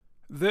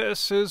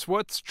This is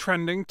what's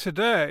trending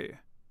today.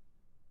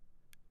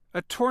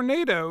 A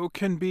tornado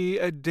can be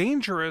a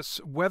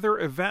dangerous weather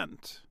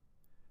event.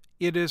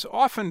 It is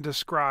often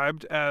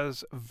described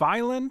as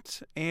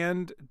violent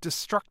and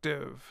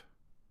destructive.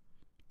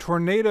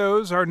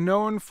 Tornadoes are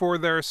known for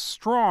their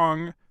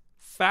strong,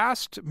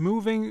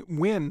 fast-moving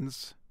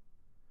winds.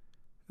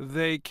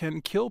 They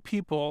can kill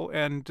people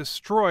and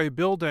destroy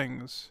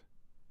buildings.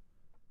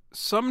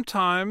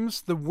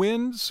 Sometimes the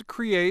winds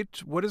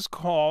create what is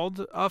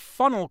called a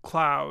funnel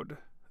cloud.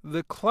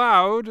 The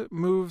cloud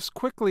moves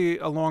quickly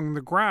along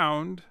the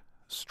ground,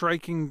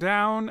 striking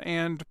down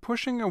and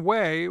pushing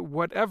away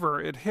whatever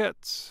it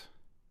hits.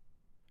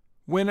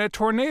 When a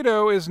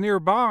tornado is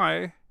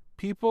nearby,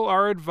 people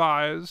are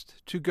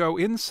advised to go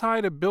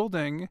inside a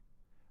building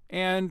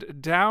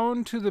and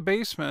down to the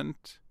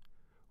basement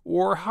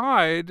or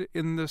hide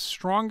in the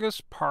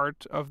strongest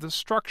part of the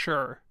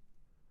structure.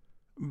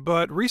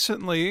 But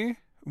recently,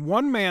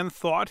 one man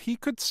thought he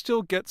could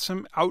still get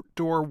some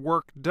outdoor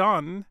work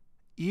done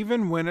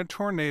even when a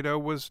tornado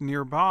was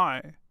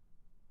nearby.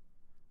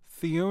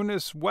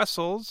 Theonis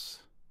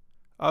Wessels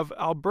of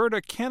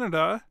Alberta,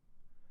 Canada,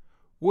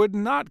 would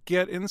not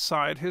get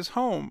inside his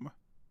home,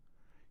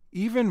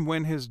 even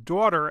when his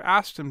daughter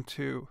asked him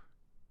to.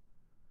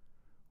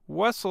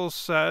 Wessels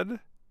said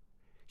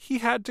he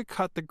had to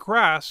cut the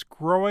grass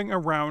growing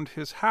around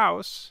his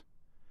house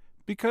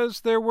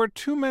because there were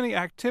too many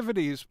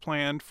activities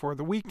planned for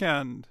the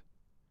weekend.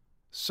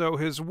 So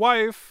his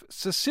wife,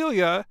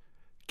 Cecilia,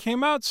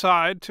 came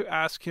outside to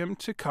ask him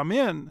to come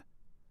in.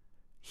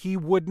 He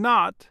would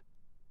not,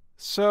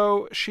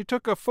 so she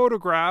took a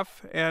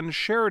photograph and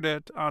shared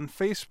it on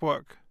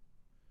Facebook.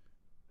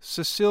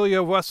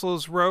 Cecilia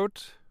Wessels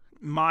wrote,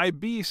 "My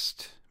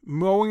beast,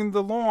 mowing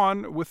the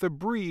lawn with a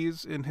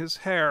breeze in his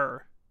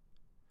hair."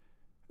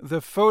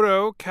 The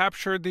photo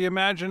captured the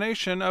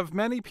imagination of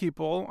many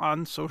people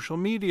on social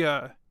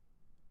media.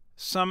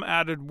 Some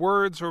added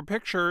words or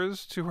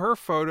pictures to her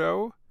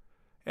photo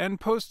and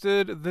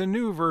posted the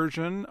new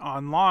version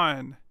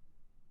online.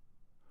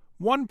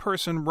 One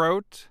person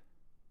wrote,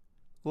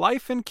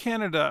 "Life in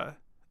Canada,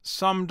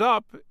 summed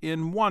up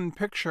in one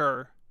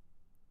picture."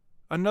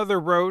 Another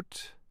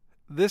wrote,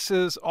 "This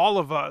is all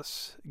of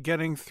us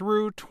getting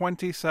through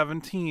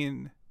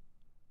 2017.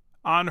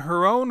 On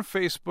her own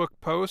Facebook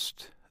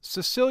post,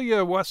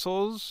 Cecilia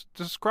Wessels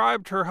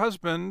described her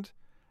husband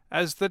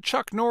as the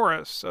Chuck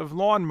Norris of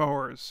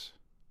lawnmowers.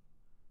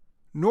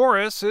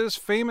 Norris is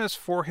famous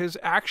for his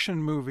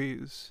action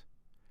movies.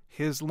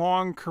 His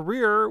long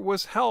career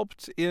was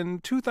helped in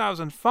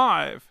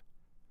 2005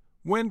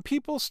 when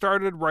people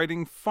started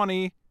writing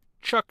funny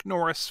Chuck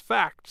Norris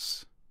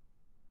facts.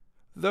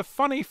 The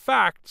funny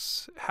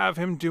facts have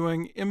him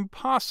doing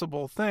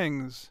impossible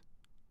things.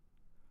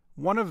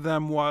 One of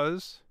them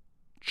was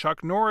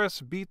Chuck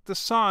Norris beat the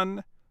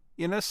sun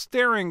in a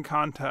staring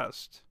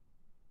contest.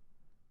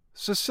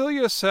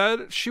 Cecilia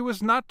said she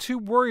was not too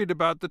worried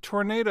about the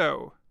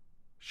tornado.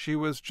 She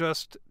was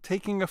just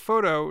taking a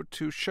photo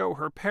to show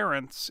her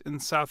parents in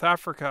South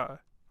Africa.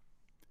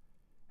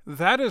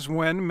 That is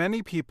when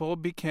many people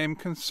became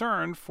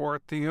concerned for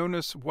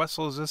Theonis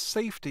Wessels'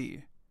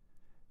 safety.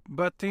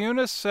 But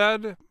Theonis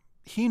said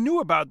he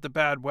knew about the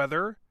bad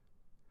weather,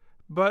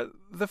 but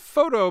the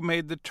photo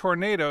made the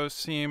tornado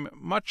seem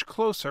much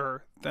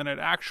closer than it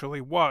actually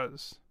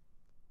was.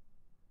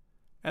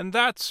 And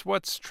that's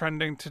what's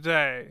trending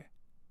today.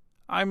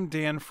 I'm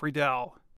Dan Friedel.